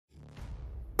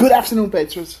Good afternoon,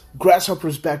 patrons. Grasshopper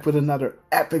is back with another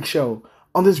epic show.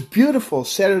 On this beautiful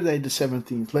Saturday the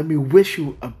 17th, let me wish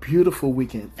you a beautiful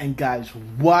weekend. And guys,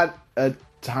 what a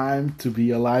time to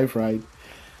be alive, right?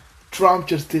 Trump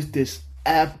just did this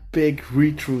epic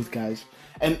retruth, guys.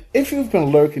 And if you've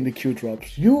been lurking the Q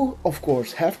drops, you, of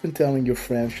course, have been telling your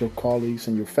friends, your colleagues,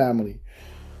 and your family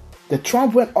that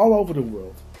Trump went all over the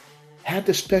world, had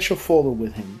this special folder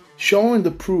with him, showing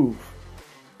the proof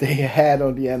they had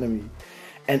on the enemy.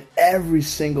 And every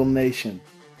single nation,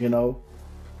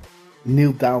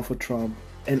 kneeled down for Trump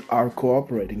and are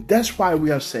cooperating. That's why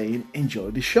we are saying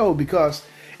enjoy the show, because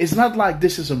it's not like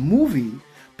this is a movie,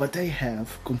 but they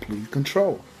have complete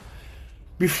control.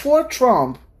 Before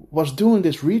Trump was doing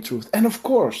this retruth, and of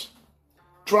course,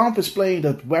 Trump is playing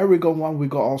that Where We Go One, We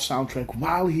Go All soundtrack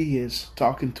while he is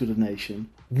talking to the nation.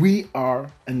 We are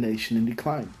a nation in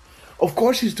decline. Of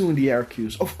course he's doing the air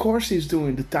cues. Of course he's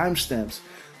doing the timestamps.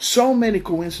 So many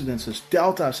coincidences,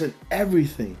 deltas, and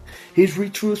everything. He's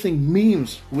retruthing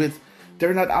memes with,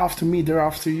 they're not after me, they're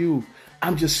after you.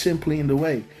 I'm just simply in the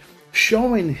way.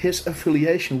 Showing his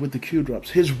affiliation with the Q-Drops.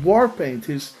 His war paint,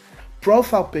 his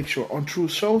profile picture on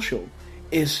Truth Social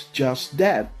is just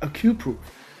that, a Q-proof.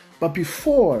 But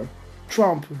before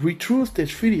Trump retruthed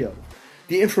this video,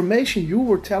 the information you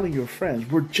were telling your friends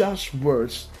were just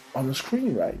words on a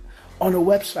screen, right? On a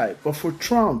website. But for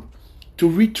Trump to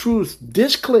retruth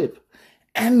this clip,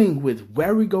 ending with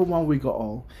Where We Go One, We Go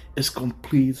All, is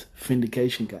complete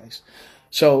vindication, guys.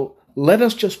 So let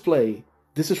us just play.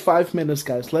 This is 5 minutes,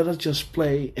 guys. Let us just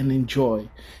play and enjoy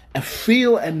and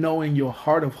feel and know in your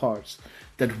heart of hearts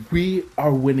that we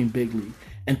are winning bigly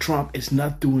and Trump is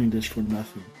not doing this for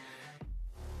nothing.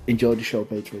 Enjoy the show,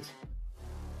 Patriots.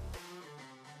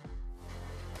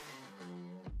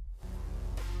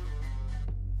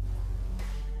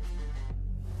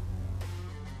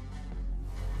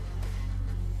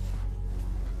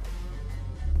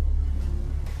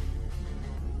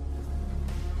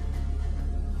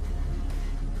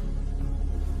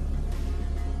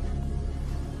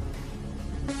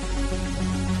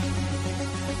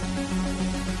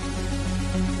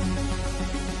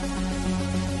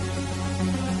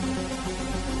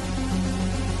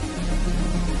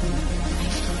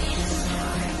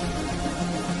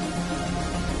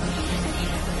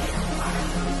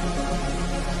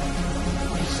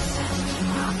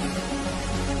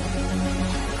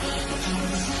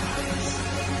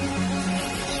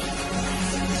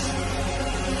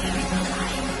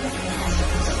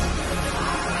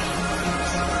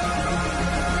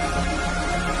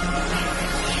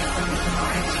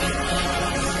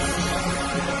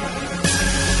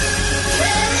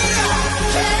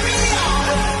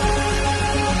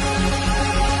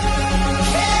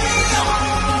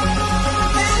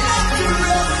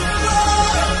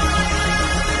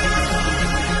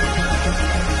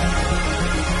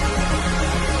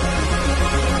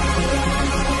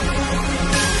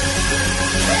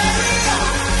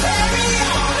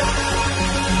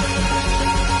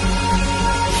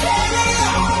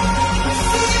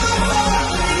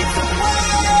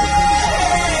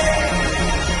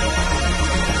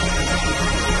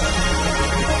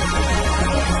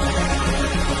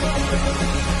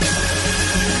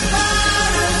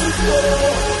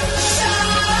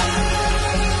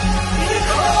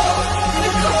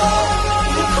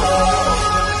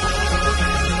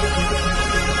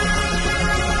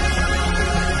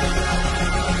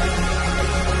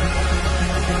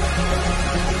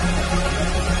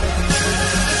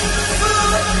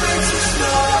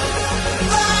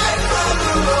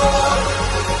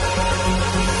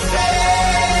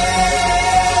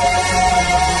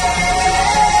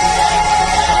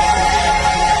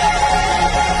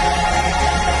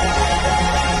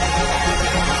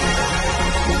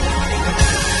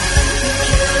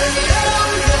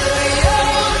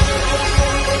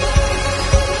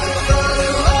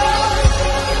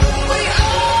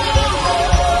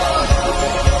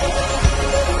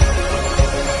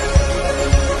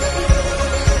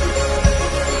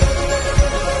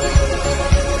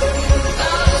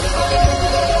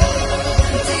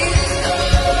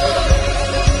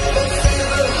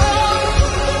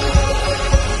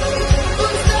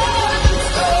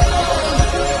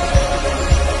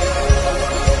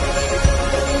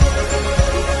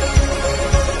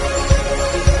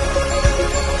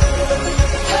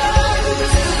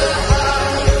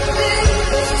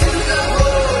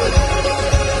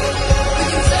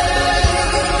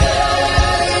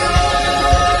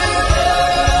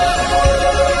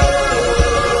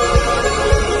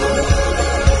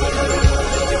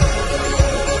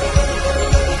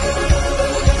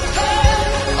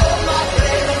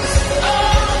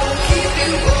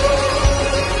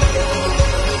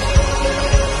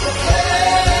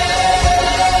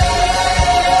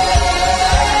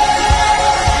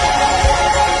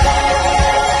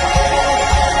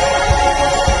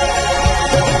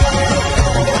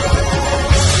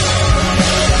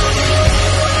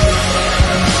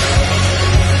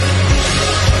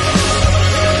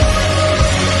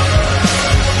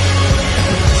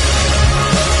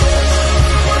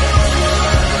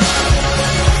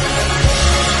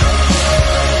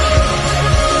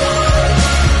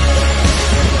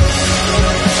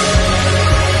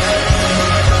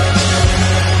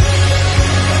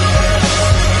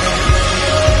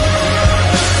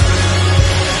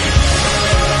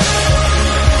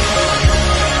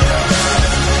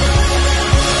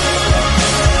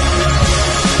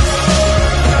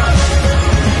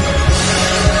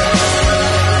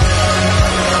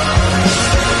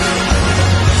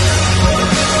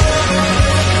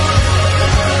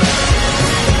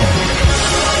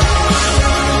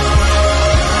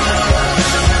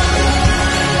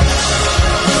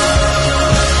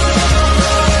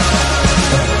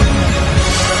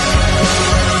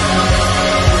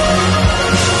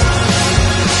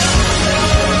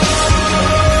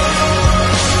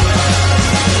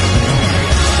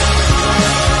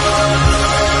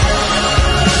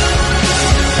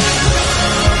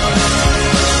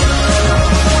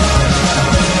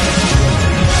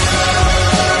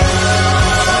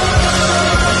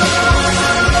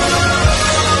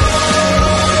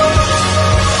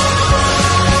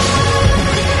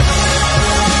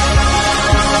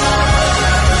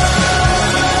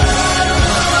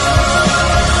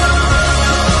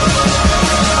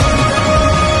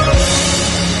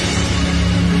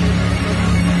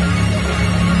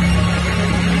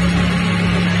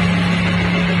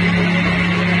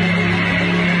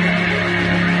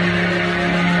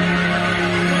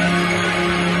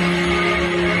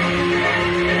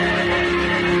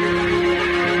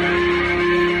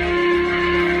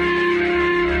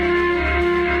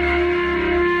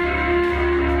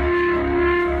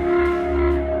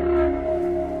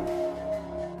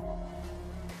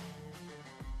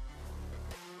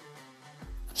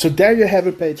 So there you have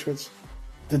it, patriots.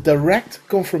 The direct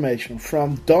confirmation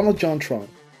from Donald John Trump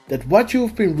that what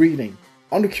you've been reading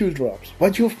on the Q drops,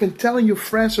 what you've been telling your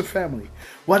friends and family,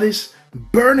 what is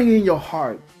burning in your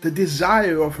heart, the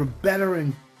desire of a better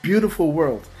and beautiful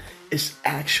world, is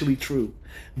actually true.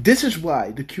 This is why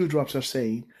the Q drops are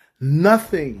saying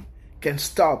nothing can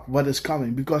stop what is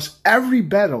coming, because every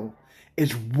battle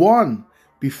is won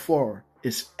before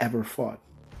it's ever fought.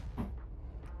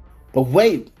 But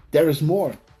wait, there is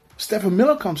more. Stephen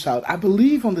Miller comes out, I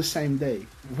believe on the same day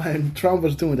when Trump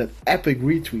was doing that epic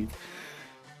retweet.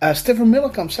 Stephen Miller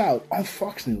comes out on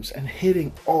Fox News and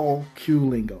hitting all Q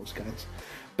lingos, guys.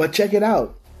 But check it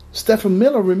out. Stephen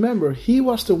Miller, remember, he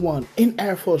was the one in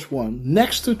Air Force One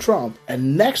next to Trump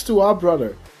and next to our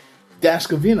brother,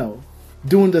 Dascovino,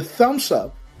 doing the thumbs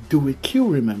up, do it Q,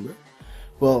 remember?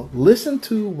 Well, listen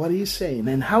to what he's saying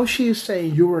and how she is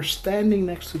saying you were standing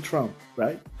next to Trump,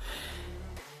 right?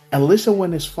 And listen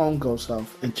when his phone goes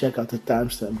off and check out the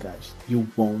timestamp, guys. You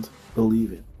won't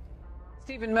believe it.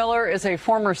 Stephen Miller is a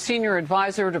former senior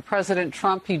advisor to President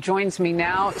Trump. He joins me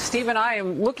now. Stephen, I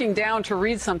am looking down to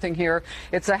read something here.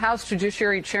 It's a House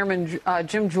Judiciary Chairman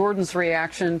Jim Jordan's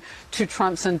reaction to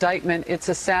Trump's indictment. It's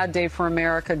a sad day for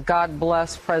America. God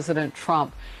bless President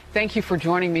Trump. Thank you for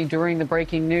joining me during the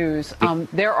breaking news.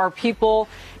 There are people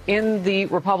in the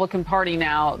Republican Party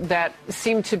now that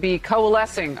seem to be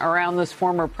coalescing around this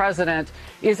former president.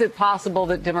 Is it possible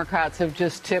that Democrats have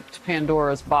just tipped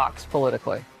Pandora's box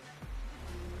politically?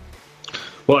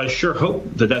 Well, I sure hope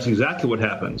that that's exactly what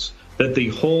happens, that the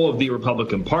whole of the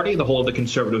Republican Party, the whole of the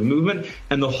conservative movement,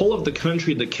 and the whole of the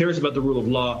country that cares about the rule of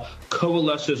law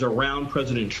coalesces around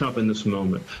President Trump in this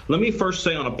moment. Let me first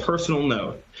say on a personal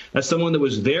note, as someone that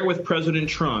was there with President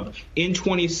Trump in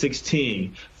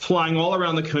 2016, flying all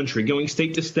around the country, going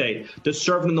state to state, to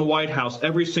serve in the White House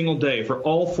every single day for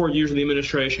all 4 years of the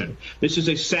administration. This is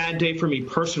a sad day for me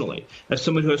personally, as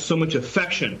someone who has so much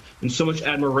affection and so much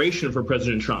admiration for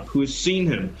President Trump, who has seen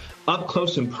him up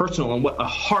close and personal and what a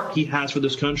heart he has for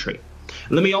this country.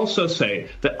 Let me also say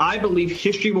that I believe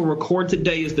history will record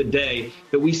today as the day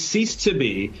that we ceased to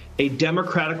be a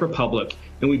democratic republic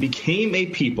and we became a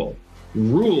people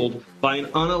ruled by an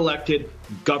unelected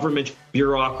government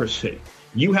bureaucracy.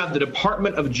 You have the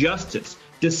Department of Justice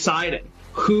deciding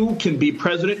who can be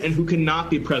president and who cannot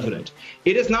be president.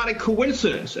 It is not a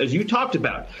coincidence, as you talked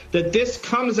about, that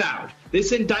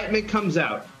this indictment comes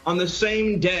out on the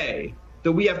same day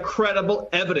that we have credible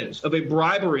evidence of a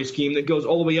bribery scheme that goes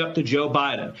all the way up to Joe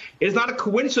Biden. It is not a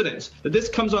coincidence that this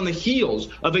comes on the heels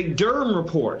of a Durham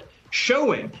report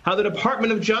showing how the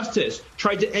Department of Justice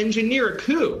tried to engineer a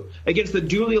coup against the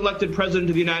duly elected president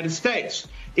of the United States.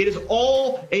 It is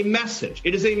all a message.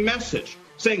 It is a message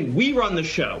saying we run the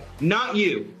show, not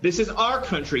you. This is our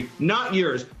country, not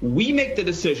yours. We make the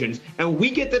decisions, and we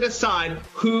get to decide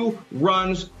who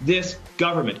runs this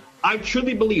government. I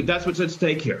truly believe that's what's at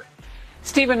stake here.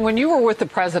 Stephen, when you were with the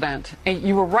president, and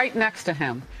you were right next to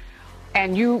him,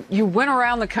 and you went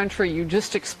around the country, you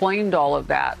just explained all of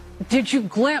that. Did you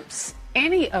glimpse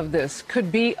any of this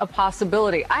could be a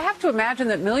possibility? I have to imagine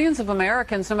that millions of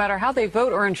Americans, no matter how they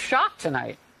vote, are in shock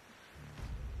tonight.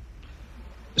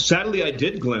 Sadly, I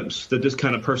did glimpse that this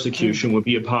kind of persecution would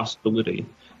be a possibility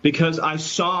because I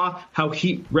saw how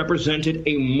he represented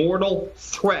a mortal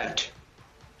threat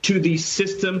to the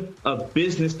system of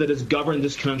business that has governed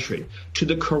this country, to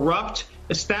the corrupt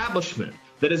establishment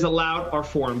that has allowed our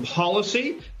foreign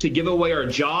policy to give away our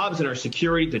jobs and our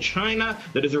security to China,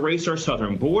 that has erased our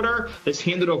southern border, that's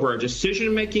handed over our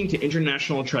decision-making to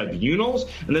international tribunals,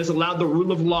 and that has allowed the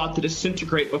rule of law to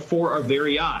disintegrate before our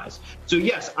very eyes. So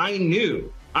yes, I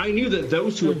knew that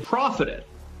those who had profited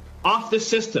off the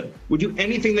system would do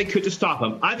anything they could to stop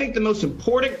them. I think the most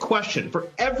important question for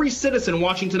every citizen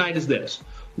watching tonight is this: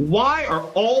 why are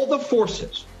all the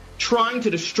forces trying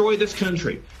to destroy this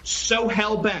country so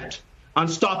hell-bent on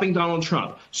stopping Donald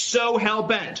Trump, so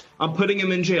hell-bent on putting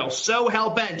him in jail, so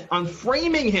hell-bent on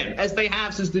framing him as they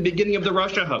have since the beginning of the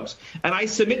Russia hoax? And I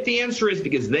submit the answer is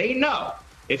because they know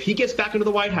if he gets back into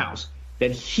the White House, that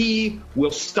he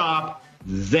will stop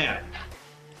them.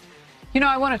 You know,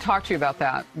 I want to talk to you about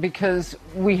that because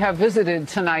we have visited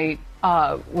tonight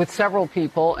with several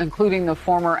people, including the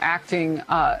former acting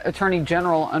Attorney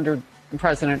General under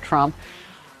President Trump.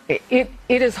 It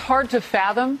is hard to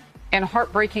fathom and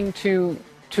heartbreaking to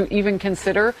even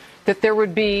consider that there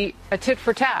would be a tit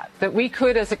for tat, that we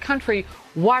could as a country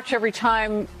watch every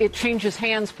time it changes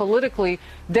hands politically,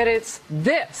 that it's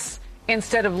this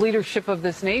instead of leadership of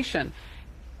this nation.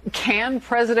 Can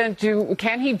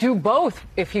he do both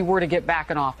if he were to get back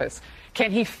in office?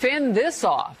 Can he fend this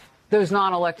off, those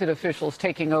non-elected officials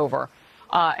taking over?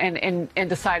 and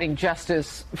deciding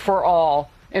justice for all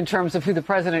in terms of who the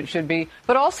president should be,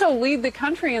 but also lead the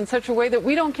country in such a way that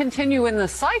we don't continue in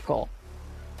this cycle?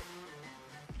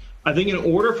 I think in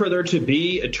order for there to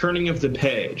be a turning of the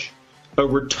page, a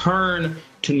return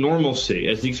to normalcy,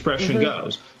 as the expression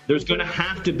goes, there's going to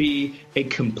have to be a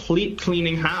complete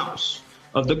cleaning house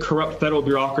of the corrupt federal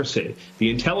bureaucracy. The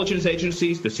intelligence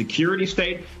agencies, the security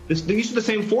state, these are the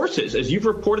same forces, as you've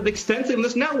reported extensively in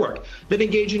this network, that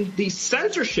engage in the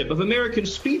censorship of American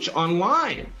speech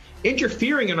online,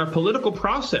 interfering in our political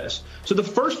process. So the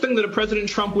first thing that a President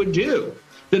Trump would do,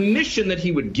 the mission that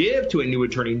he would give to a new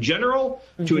attorney general,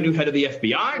 to a new head of the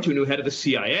FBI, to a new head of the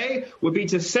CIA, would be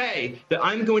to say that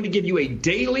I'm going to give you a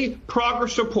daily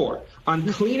progress report on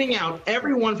cleaning out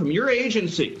everyone from your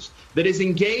agencies that is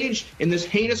engaged in this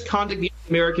heinous conduct against the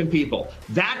American people.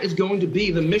 That is going to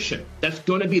be the mission. That's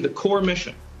going to be the core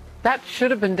mission. That should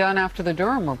have been done after the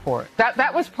Durham report.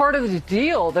 That was part of the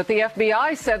deal that the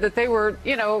FBI said that they were,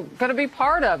 going to be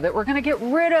part of, that we're going to get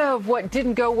rid of what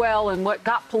didn't go well and what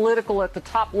got political at the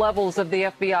top levels of the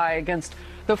FBI against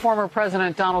the former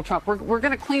President Donald Trump. We're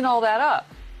going to clean all that up.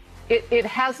 It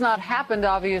has not happened,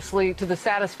 obviously, to the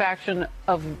satisfaction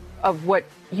of what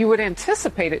you would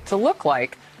anticipate it to look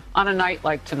like on a night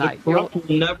like tonight. The corrupt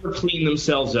will never clean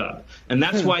themselves up. And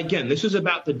that's why, again, this is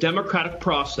about the democratic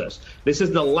process. This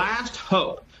is the last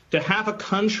hope to have a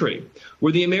country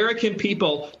where the American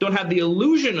people don't have the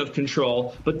illusion of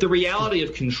control, but the reality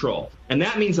of control. And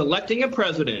that means electing a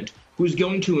president who's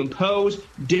going to impose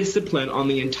discipline on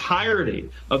the entirety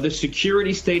of the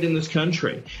security state in this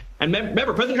country. And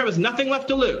remember, President Trump has nothing left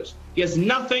to lose. He has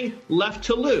nothing left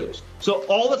to lose. So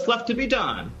all that's left to be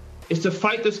done is to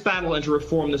fight this battle and to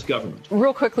reform this government.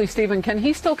 Real quickly, Stephen, can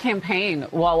he still campaign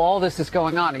while all this is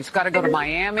going on? He's got to go to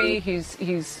Miami.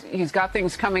 He's got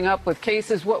things coming up with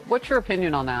cases. What's your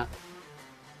opinion on that?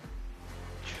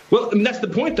 Well, I mean, that's the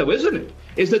point, though, isn't it?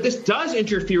 Is that this does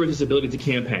interfere with his ability to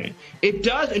campaign. It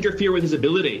does interfere with his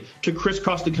ability to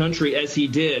crisscross the country as he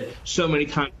did so many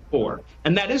times before.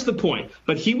 And that is the point.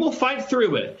 But he will fight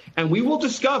through it, and we will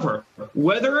discover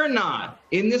whether or not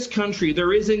in this country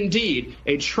there is indeed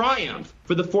a triumph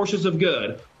for the forces of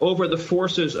good over the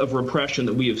forces of repression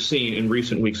that we have seen in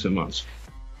recent weeks and months.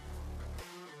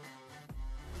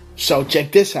 So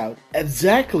check this out.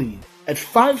 Exactly at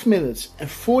 5 minutes and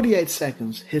 48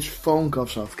 seconds, his phone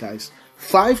goes off, guys.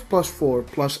 5 plus 4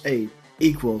 plus 8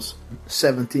 equals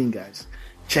 17, guys.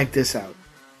 Check this out.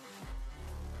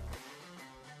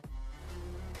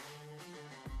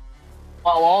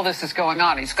 While all this is going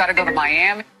on, he's got to go to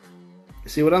Miami.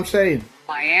 See what I'm saying?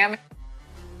 Miami.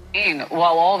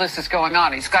 While all this is going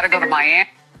on, he's got to go to Miami.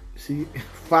 See,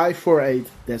 5 4 8,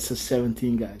 that's a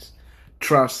 17, guys.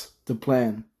 Trust the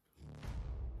plan.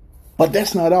 But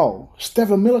that's not all.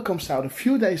 Stephen Miller comes out a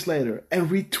few days later and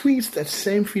retweets that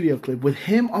same video clip with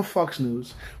him on Fox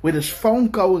News with his phone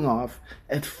going off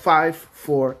at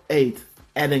 5:48,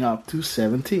 adding up to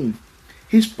 17.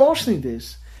 He's posting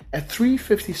this at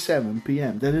 3:57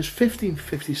 p.m. That is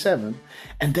 15:57,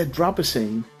 and that drop is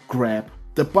saying, grab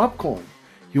the popcorn.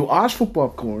 You asked for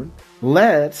popcorn,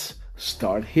 let's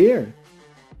start here.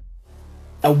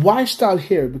 And why start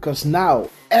here? Because now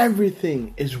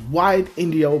everything is wide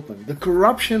in the open. The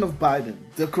corruption of Biden,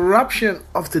 the corruption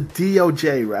of the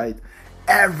DOJ, right?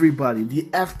 Everybody, the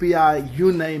FBI,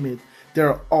 you name it,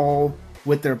 they're all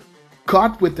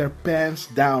caught with their pants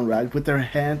down, right? With their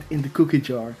hand in the cookie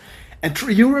jar. And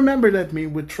you remember that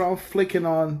meme with Trump flicking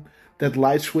on that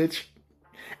light switch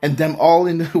and them all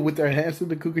with their hands in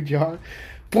the cookie jar,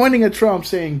 pointing at Trump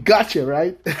saying, gotcha,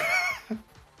 right?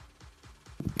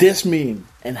 This meme,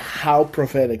 and how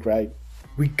prophetic, right?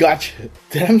 We got you.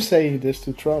 Them saying this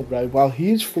to Trump, right? While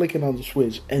he's flicking on the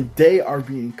switch and they are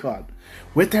being caught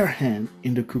with their hand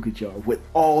in the cookie jar with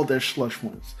all their slush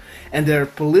funds and their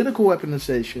political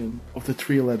weaponization of the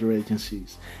three-letter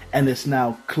agencies. And it's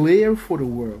now clear for the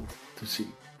world to see.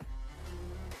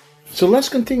 So let's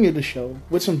continue the show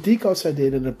with some decodes I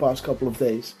did in the past couple of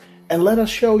days. And let us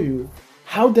show you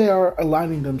how they are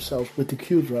aligning themselves with the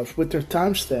Q drops, with their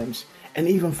timestamps, and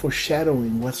even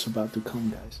foreshadowing what's about to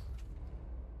come, guys.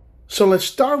 So let's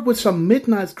start with some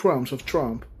midnight crumbs of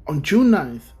Trump on June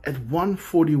 9th at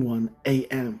 1:41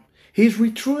 a.m. He's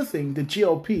retruthing the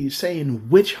GOP saying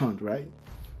witch hunt, right?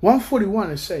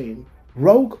 141 is saying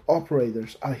rogue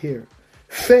operators are here,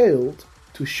 failed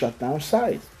to shut down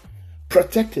site,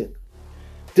 protected.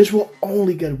 This will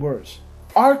only get worse.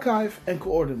 Archive and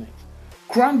coordinate.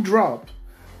 Crime drop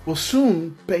will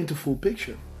soon paint a full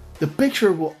picture. The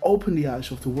picture will open the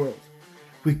eyes of the world.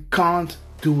 We can't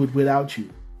do it without you.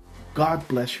 God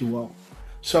bless you all.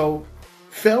 So,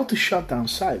 failed to shut down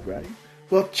site, right?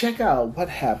 Well, check out what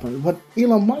happened, what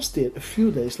Elon Musk did a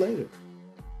few days later.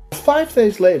 5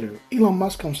 days later, Elon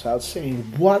Musk comes out saying,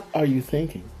 "What are you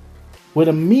thinking?" With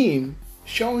a meme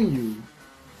showing you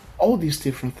all these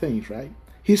different things, right?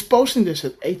 He's posting this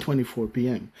at 8:24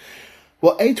 p.m.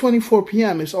 Well, 8:24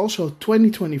 p.m. is also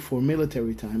 2024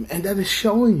 military time, and that is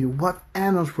showing you what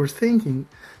Anons were thinking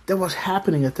that was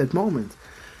happening at that moment.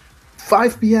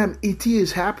 5 p.m. ET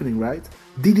is happening, right?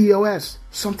 DDoS,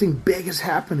 something big is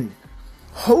happening.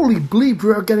 Holy bleep,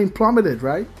 we are getting plummeted,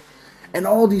 right? And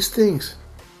all these things.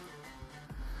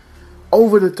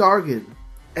 Over the target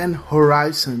and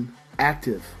horizon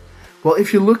active. Well,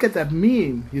 if you look at that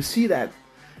meme, you see that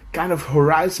kind of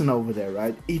horizon over there,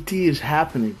 right? ET is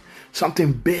happening.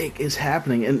 Something big is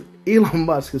happening. And Elon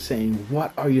Musk is saying,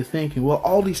 "What are you thinking?" Well,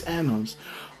 all these Anons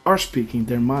are speaking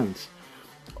their minds.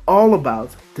 All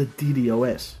about the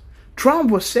DDoS.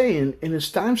 Trump was saying in his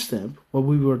timestamp, what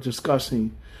we were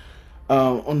discussing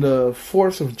on the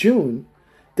 4th of June,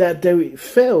 that they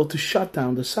failed to shut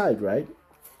down the site, right?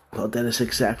 Well, that is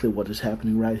exactly what is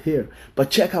happening right here. But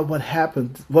check out what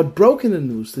happened, what broke in the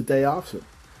news the day after.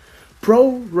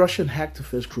 Pro-Russian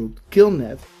hacktivist group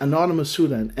Killnet, Anonymous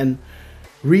Sudan, and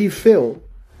Refill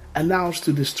announced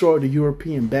to destroy the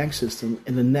European bank system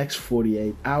in the next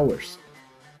 48 hours.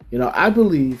 I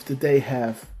believe that they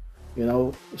have,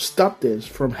 stopped this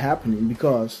from happening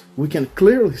because we can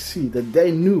clearly see that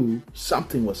they knew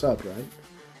something was up, right?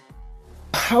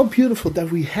 How beautiful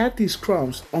that we had these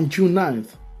crumbs on June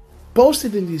 9th,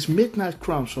 posted in these midnight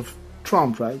crumbs of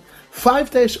Trump, right?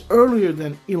 5 days earlier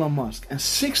than Elon Musk and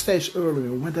 6 days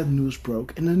earlier when that news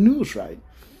broke in the news, right?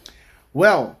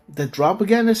 Well, the drop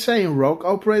again is saying rogue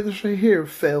operators are here,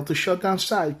 failed to shut down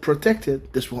site,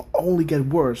 protected. This will only get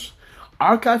worse.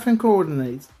 Archive and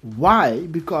coordinate. Why?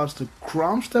 Because the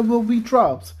crumbs that will be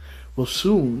dropped will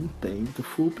soon paint the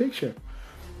full picture.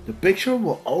 The picture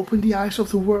will open the eyes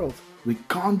of the world. We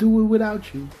can't do it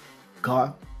without you.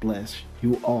 God bless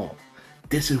you all.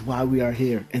 This is why we are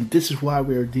here, and this is why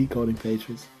we are decoding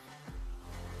patriots.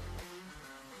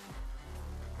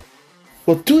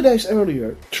 Well, 2 days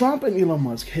earlier, Trump and Elon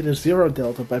Musk hit a zero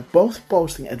delta by both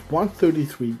posting at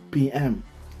 1:33 p.m.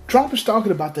 Trump is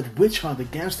talking about that witch hunt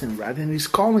against him, right? And he's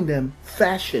calling them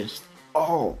fascist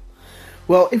all.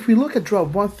 Well, if we look at drop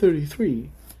 133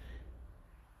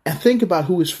 and think about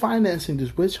who is financing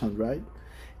this witch hunt, right?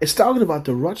 It's talking about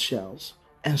the Rothschilds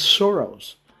and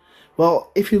Soros.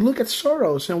 Well, if you look at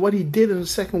Soros and what he did in the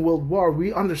Second World War,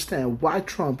 we understand why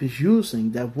Trump is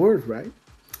using that word, right?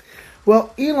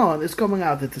 Well, Elon is coming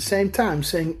out at the same time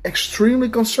saying extremely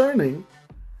concerning.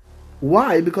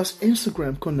 Why? Because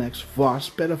Instagram connects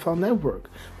vast pedophile network.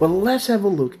 Well, let's have a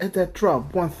look at that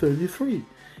drop 133.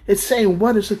 It's saying,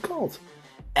 what is it called?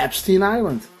 Epstein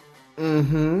Island.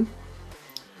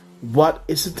 What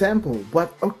is a temple?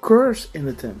 What occurs in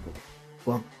a temple?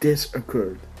 Well, this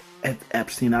occurred at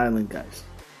Epstein Island, guys.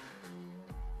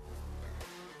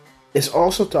 It's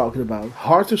also talking about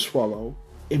hard to swallow,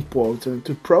 important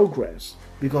to progress,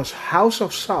 because House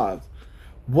of Saud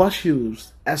was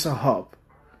used as a hub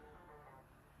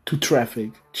to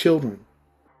traffic children.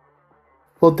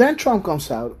 Well, then Trump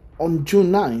comes out on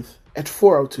June 9th at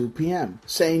 4:02 p.m.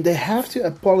 saying they have to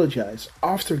apologize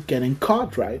after getting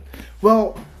caught, right?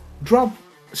 Well, drop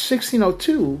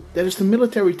 16:02, that is the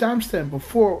military timestamp of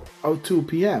 4:02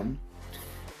 p.m.,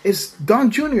 is Don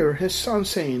Jr., his son,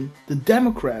 saying the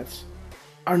Democrats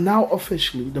are now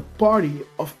officially the party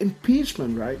of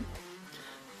impeachment, right?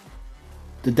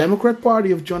 The Democrat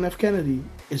Party of John F. Kennedy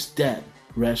is dead.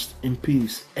 Rest in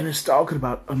peace. And it's talking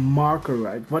about a marker,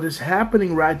 right? What is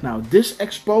happening right now, this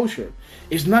exposure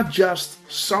is not just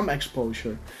some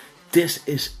exposure. This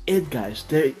is it, guys.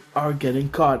 They are getting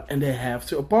caught and they have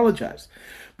to apologize.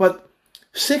 But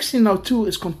 1602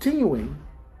 is continuing,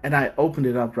 and I opened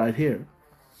it up right here.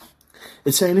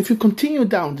 It's saying, if you continue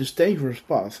down this dangerous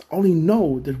path, only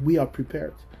know that we are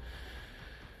prepared.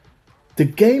 The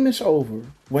game is over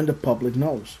when the public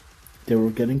knows. They were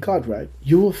getting caught, right?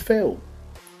 You will fail.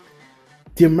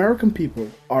 The American people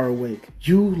are awake.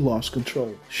 You lost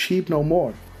control. Sheep no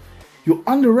more. You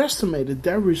underestimated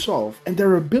their resolve and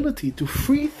their ability to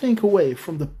free think away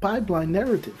from the pipeline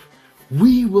narrative.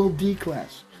 We will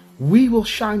declass. We will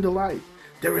shine the light.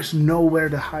 There is nowhere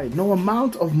to hide. No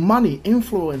amount of money,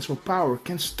 influence, or power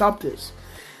can stop this.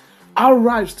 Our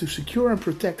rights to secure and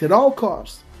protect at all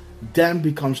costs then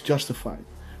becomes justified.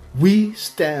 We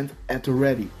stand at the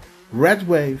ready. Red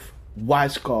wave,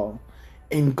 wise call.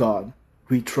 In God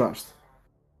we trust.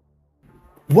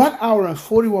 1 hour and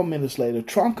 41 minutes later,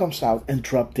 Trump comes out and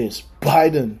dropped this.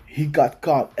 Biden, he got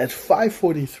caught at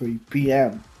 5:43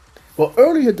 p.m. Well,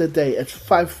 earlier that day at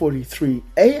 5:43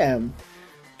 a.m.,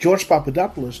 George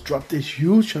Papadopoulos dropped this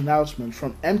huge announcement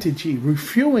from MTG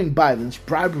reviewing Biden's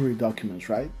bribery documents,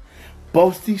 right?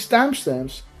 Both these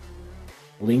timestamps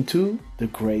link to the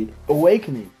Great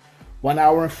Awakening. 1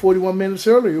 hour and 41 minutes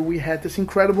earlier, we had this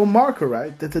incredible marker,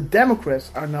 right? That the Democrats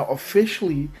are now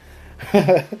officially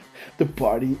the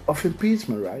party of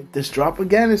impeachment, right? This drop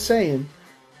again is saying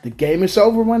the game is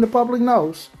over when the public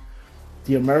knows.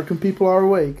 The American people are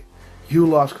awake. You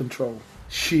lost control.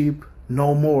 Sheep,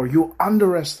 no more. You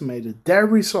underestimated their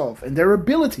resolve and their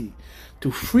ability to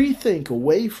free think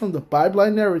away from the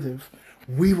pipeline narrative.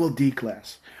 We will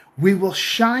declass. We will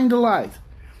shine the light.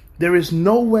 There is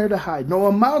nowhere to hide. No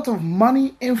amount of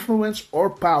money, influence, or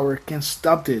power can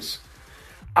stop this.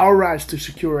 Our rights to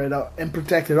secure it and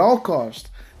protect at all costs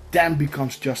then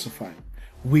becomes justified.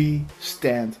 We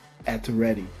stand at the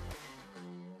ready.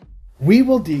 We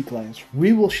will declass.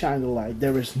 We will shine the light.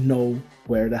 There is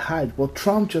nowhere to hide. Well,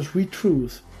 Trump just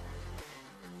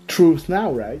truth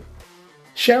now, right?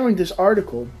 Sharing this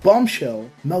article, bombshell,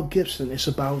 Mel Gibson is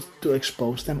about to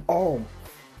expose them all.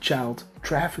 Child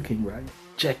trafficking, right?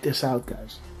 Check this out,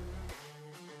 guys.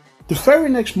 The very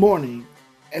next morning,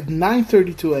 at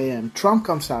 9:32 a.m., Trump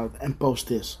comes out and posts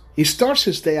this. He starts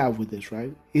his day out with this,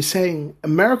 right? He's saying,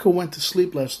 America went to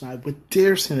sleep last night with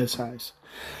tears in its eyes.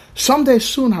 Someday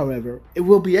soon, however, it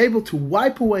will be able to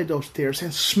wipe away those tears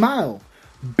and smile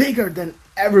bigger than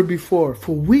ever before,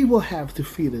 for we will have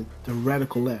defeated the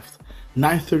radical left.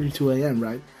 9:32 a.m.,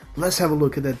 right? Let's have a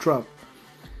look at that drop.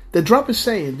 The drop is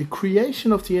saying the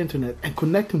creation of the internet and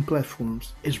connecting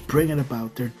platforms is bringing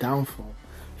about their downfall.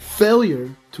 Failure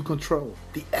to control.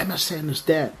 The MSN is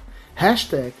dead.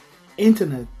 Hashtag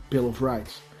Internet Bill of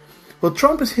Rights. Well,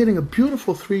 Trump is hitting a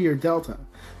beautiful 3-year delta,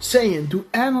 saying, do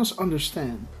Anons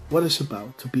understand what is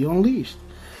about to be unleashed?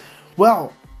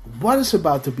 Well, what is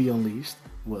about to be unleashed?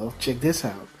 Well, check this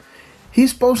out.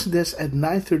 He's posted this at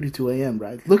 9:32 a.m.,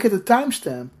 right? Look at the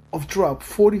timestamp of drop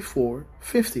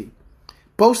 4450.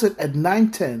 Posted at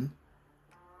 9:10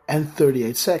 and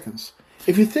 38 seconds.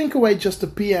 If you think away just the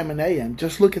PM and AM,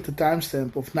 just look at the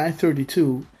timestamp of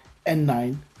 9:32 and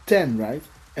 9:10, right?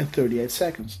 And 38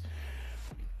 seconds.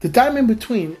 The time in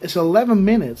between is 11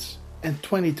 minutes and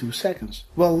 22 seconds.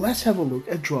 Well, let's have a look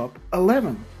at drop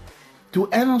 11. Do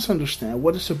Anons understand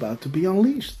what is about to be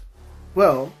unleashed?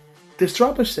 Well, this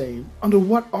drop is saying, under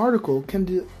what article can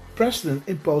the president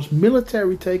impose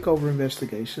military takeover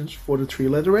investigations for the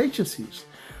 3-letter agencies?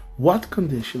 What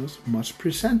conditions must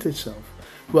present itself?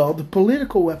 Well, the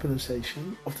political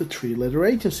weaponization of the 3-letter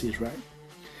agencies, right?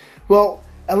 Well,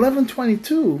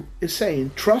 1122 is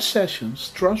saying, trust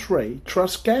Sessions, trust Wray,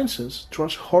 trust Kansas,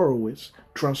 trust Horowitz,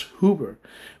 trust Huber.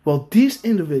 Well, these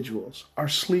individuals are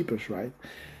sleepers, right?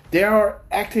 They are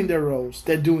acting their roles.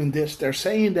 They're doing this. They're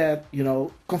saying that,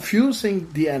 confusing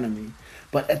the enemy.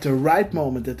 But at the right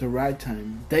moment, at the right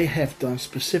time, they have done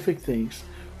specific things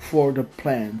for the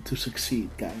plan to succeed,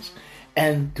 guys.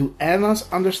 And do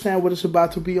Anons understand what is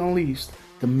about to be unleashed?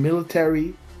 The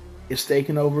military is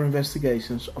taking over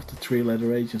investigations of the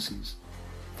 3-letter agencies,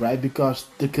 right? Because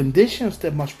the conditions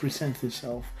that must present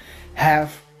itself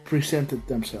have presented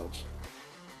themselves.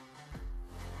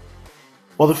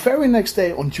 Well, the very next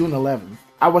day on June 11th,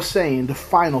 I was saying the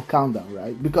final countdown,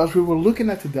 right? Because we were looking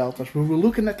at the deltas, we were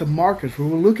looking at the markets, we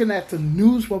were looking at the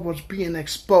news, what was being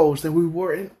exposed, and we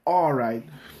were in awe, right?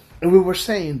 And we were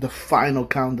saying the final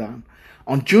countdown.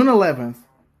 On June 11th,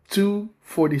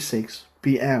 2:46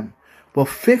 p.m. Well,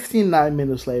 59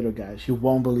 minutes later, guys, you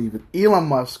won't believe it. Elon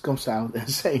Musk comes out and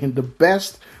saying the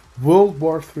best World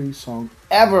War III song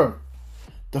ever.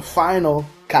 The final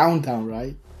countdown,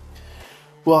 right?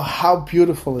 Well, how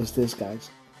beautiful is this,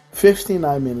 guys?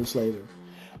 59 minutes later.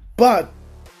 But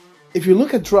if you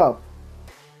look at drop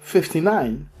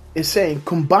 59, it's saying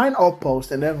combine all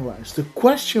posts and analyze. The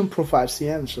question provides the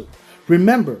answer.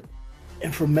 Remember,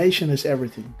 information is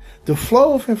everything. The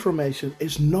flow of information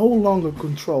is no longer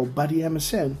controlled by the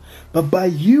MSN, but by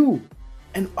you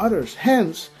and others.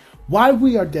 Hence, why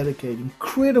we are dedicating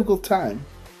critical time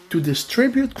to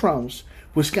distribute crumbs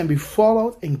which can be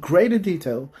followed in greater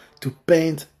detail to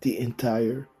paint the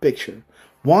entire picture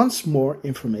once more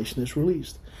information is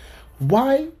released.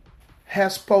 Why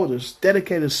has POTUS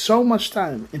dedicated so much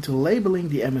time into labeling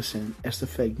the MSN as the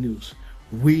fake news?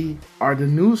 We are the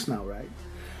news now, right?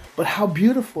 But how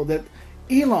beautiful that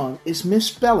Elon is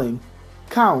misspelling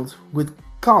count with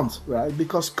Kant, right?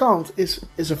 Because Kant is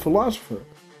a philosopher.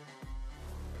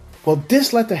 Well,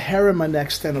 this let the hair in my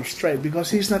neck stand up straight,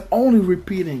 because he's not only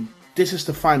repeating "This is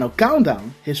the final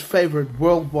countdown," his favorite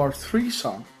World War III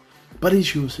song, but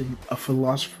he's using a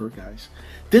philosopher, guys.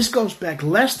 This goes back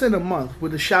less than a month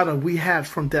with a shout out we had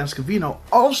from Dan Scavino,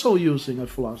 also using a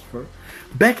philosopher,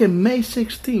 back in May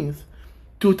 16th,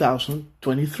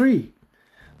 2023.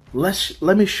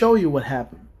 Let me show you what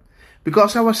happened.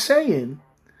 Because I was saying,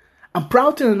 I'm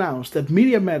proud to announce that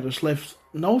Media Matters left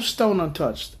no stone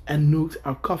untouched and nuked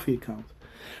our coffee account.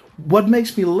 What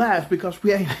makes me laugh, because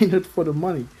we ain't in it for the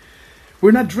money.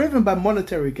 We're not driven by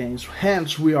monetary gains,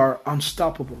 hence we are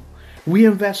unstoppable. We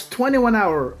invest 21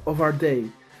 hours of our day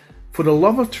for the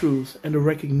love of truth and the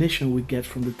recognition we get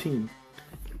from the team.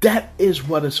 That is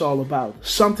what it's all about,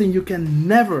 something you can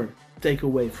never take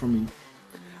away from me.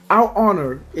 Our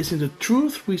honor is in the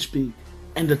truth we speak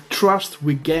and the trust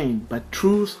we gain by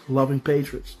truth-loving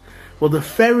patriots. Well, the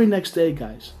very next day,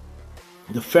 guys,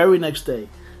 Dan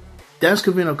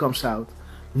Scavino comes out.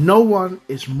 No one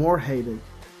is more hated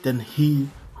than he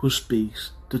who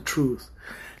speaks the truth.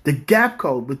 The gap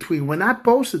code between when I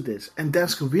posted this and Dan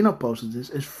Scavino posted this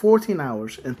is 14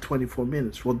 hours and 24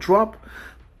 minutes. Well, drop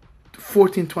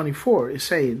 1424 is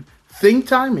saying, think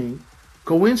timing,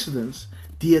 coincidence,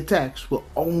 the attacks will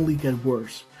only get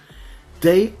worse.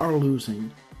 They are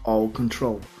losing all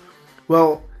control.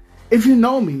 Well, if you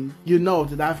know me, you know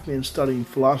that I've been studying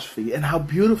philosophy, and how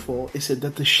beautiful is it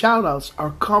that the shoutouts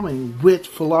are coming with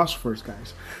philosophers,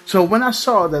 guys. So when I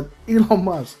saw that Elon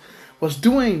Musk was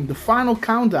doing the final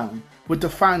countdown with the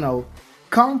final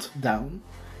countdown,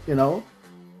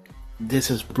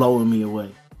 this is blowing me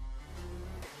away.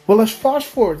 Well, let's fast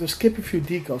forward and skip a few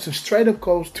decals and straight up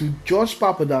goes to George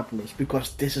Papadopoulos,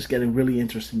 because this is getting really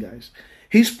interesting, guys.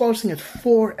 He's posting at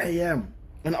 4 a.m.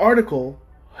 an article,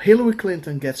 Hillary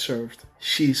Clinton gets served.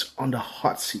 She's on the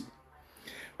hot seat.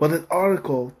 Well, that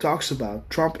article talks about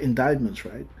Trump indictments,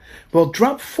 right? Well,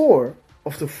 drop 4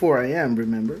 of the 4 a.m.,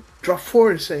 remember? Drop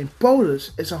 4 is saying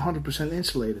POTUS is 100%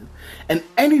 insulated. And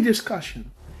any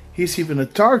discussion, he's even a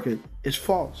target, is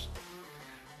false.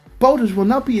 POTUS will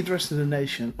not be addressing the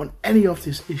nation on any of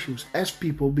these issues as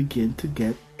people begin to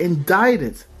get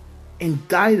indicted.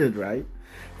 Indicted, right?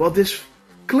 Well, this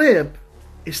clip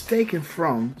is taken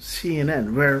from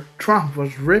CNN, where Trump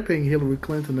was ripping Hillary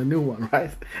Clinton a new one, right?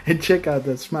 And check out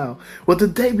that smile. Well, the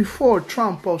day before,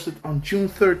 Trump posted on June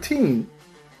 13,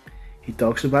 he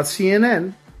talks about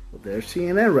CNN. Well, there's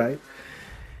CNN, right?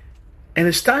 And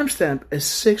his timestamp is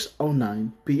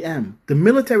 6:09 p.m. The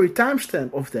military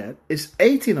timestamp of that is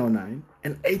 1809,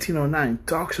 and 1809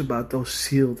 talks about those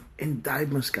sealed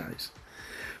indictments, guys.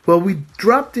 Well, we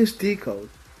dropped this decode.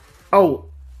 Oh,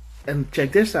 and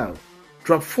check this out.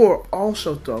 Drop 4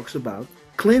 also talks about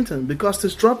Clinton, because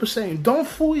this drop is saying, don't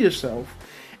fool yourself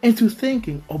into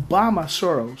thinking Obama,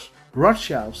 Soros,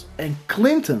 Rothschilds, and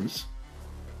Clintons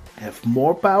have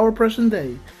more power present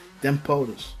day than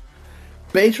POTUS.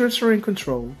 Patriots are in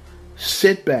control.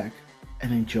 Sit back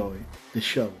and enjoy the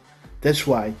show. That's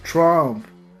why Trump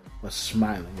was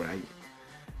smiling, right?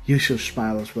 You should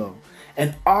smile as well.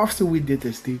 And after we did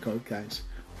this decode, guys,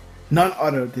 none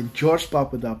other than George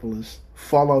Papadopoulos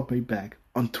followed me back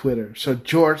on Twitter. So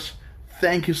George,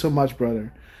 thank you so much,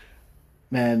 brother.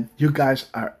 Man, you guys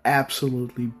are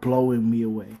absolutely blowing me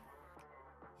away.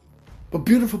 But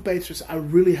beautiful patriots, I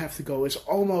really have to go. It's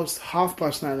almost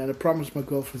 9:30 and I promised my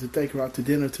girlfriend to take her out to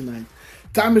dinner tonight.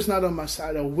 Time is not on my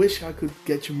side. I wish I could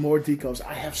get you more decals.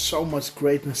 I have so much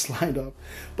greatness lined up,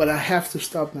 but I have to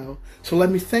stop now. So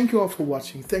let me thank you all for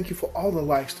watching. Thank you for all the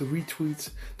likes, the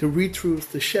retweets, the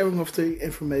retweets, the sharing of the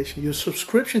information, your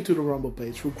subscription to the Rumble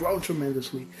page. We're growing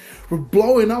tremendously. We're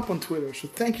blowing up on Twitter. So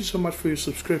thank you so much for your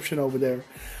subscription over there.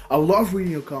 I love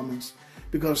reading your comments,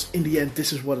 because in the end,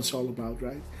 this is what it's all about,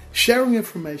 right? Sharing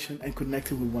information and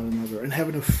connecting with one another and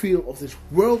having a feel of this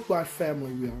worldwide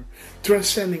family we are,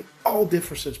 transcending all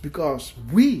differences, because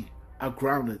we are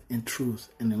grounded in truth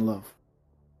and in love.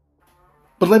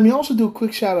 But let me also do a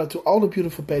quick shout out to all the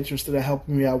beautiful patrons that are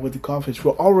helping me out with the coffees.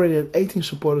 We're already at 18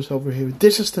 supporters over here.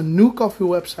 This is the new coffee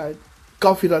website,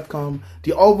 coffee.com.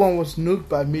 The old one was nuked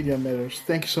by Media Matters.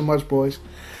 Thank you so much, boys.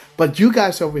 But you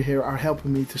guys over here are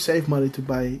helping me to save money, to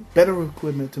buy better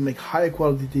equipment, to make higher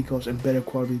quality decals and better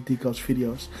quality decals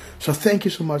videos. So thank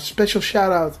you so much. Special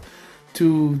shout out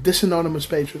to this anonymous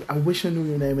patron. I wish I knew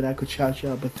your name and I could shout you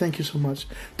out, but thank you so much.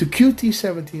 To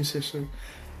QT17 sister.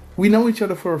 We know each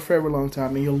other for a very long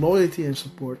time, and your loyalty and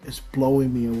support is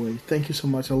blowing me away. Thank you so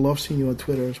much. I love seeing you on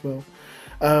Twitter as well.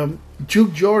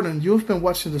 Duke Jordan, you've been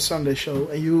watching the Sunday show,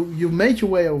 and you made your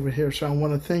way over here, so I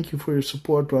want to thank you for your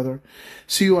support, brother.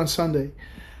 See you on Sunday.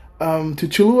 To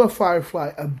Cholula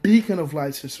Firefly, a beacon of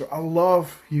light, sister. I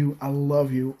love you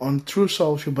on True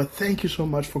Social. But thank you so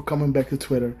much for coming back to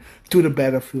Twitter, to the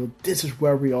battlefield. This is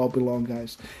where we all belong,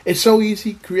 guys. It's so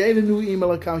easy. Create a new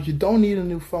email account. You don't need a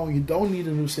new phone. You don't need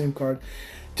a new SIM card.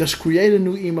 Just create a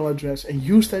new email address and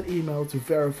use that email to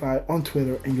verify on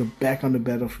Twitter, and you're back on the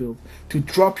battlefield to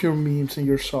drop your memes and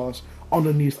your sauce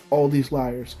underneath all these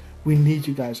liars. We need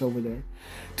you guys over there.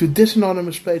 To this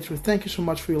anonymous patron, thank you so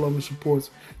much for your love and support.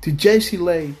 To JC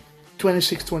Lay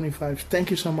 2625,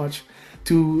 thank you so much.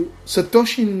 To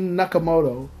Satoshi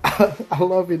Nakamoto, I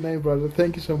love your name, brother.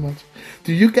 Thank you so much.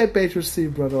 To UK Patriot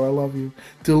Steve, brother, I love you.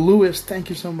 To Lewis, thank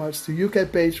you so much. To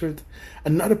UK Patriot,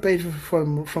 another patron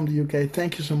from the UK,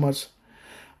 thank you so much.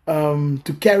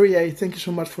 To Carrie A, thank you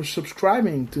so much for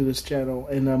subscribing to this channel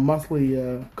and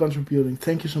monthly contributing.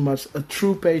 Thank you so much. A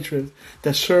true patriot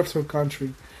that served her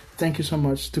country. Thank you so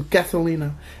much. To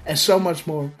Catalina and so much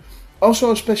more.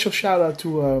 Also a special shout out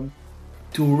to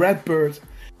Redbird.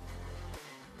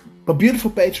 But beautiful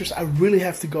patrons, I really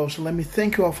have to go. So let me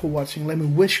thank you all for watching. Let me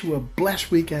wish you a blessed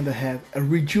weekend ahead. A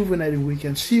rejuvenating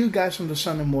weekend. See you guys on the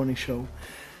Sunday morning show.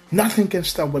 Nothing can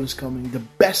stop what is coming. The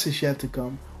best is yet to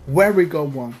come. Where we go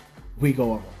one, we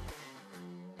go all.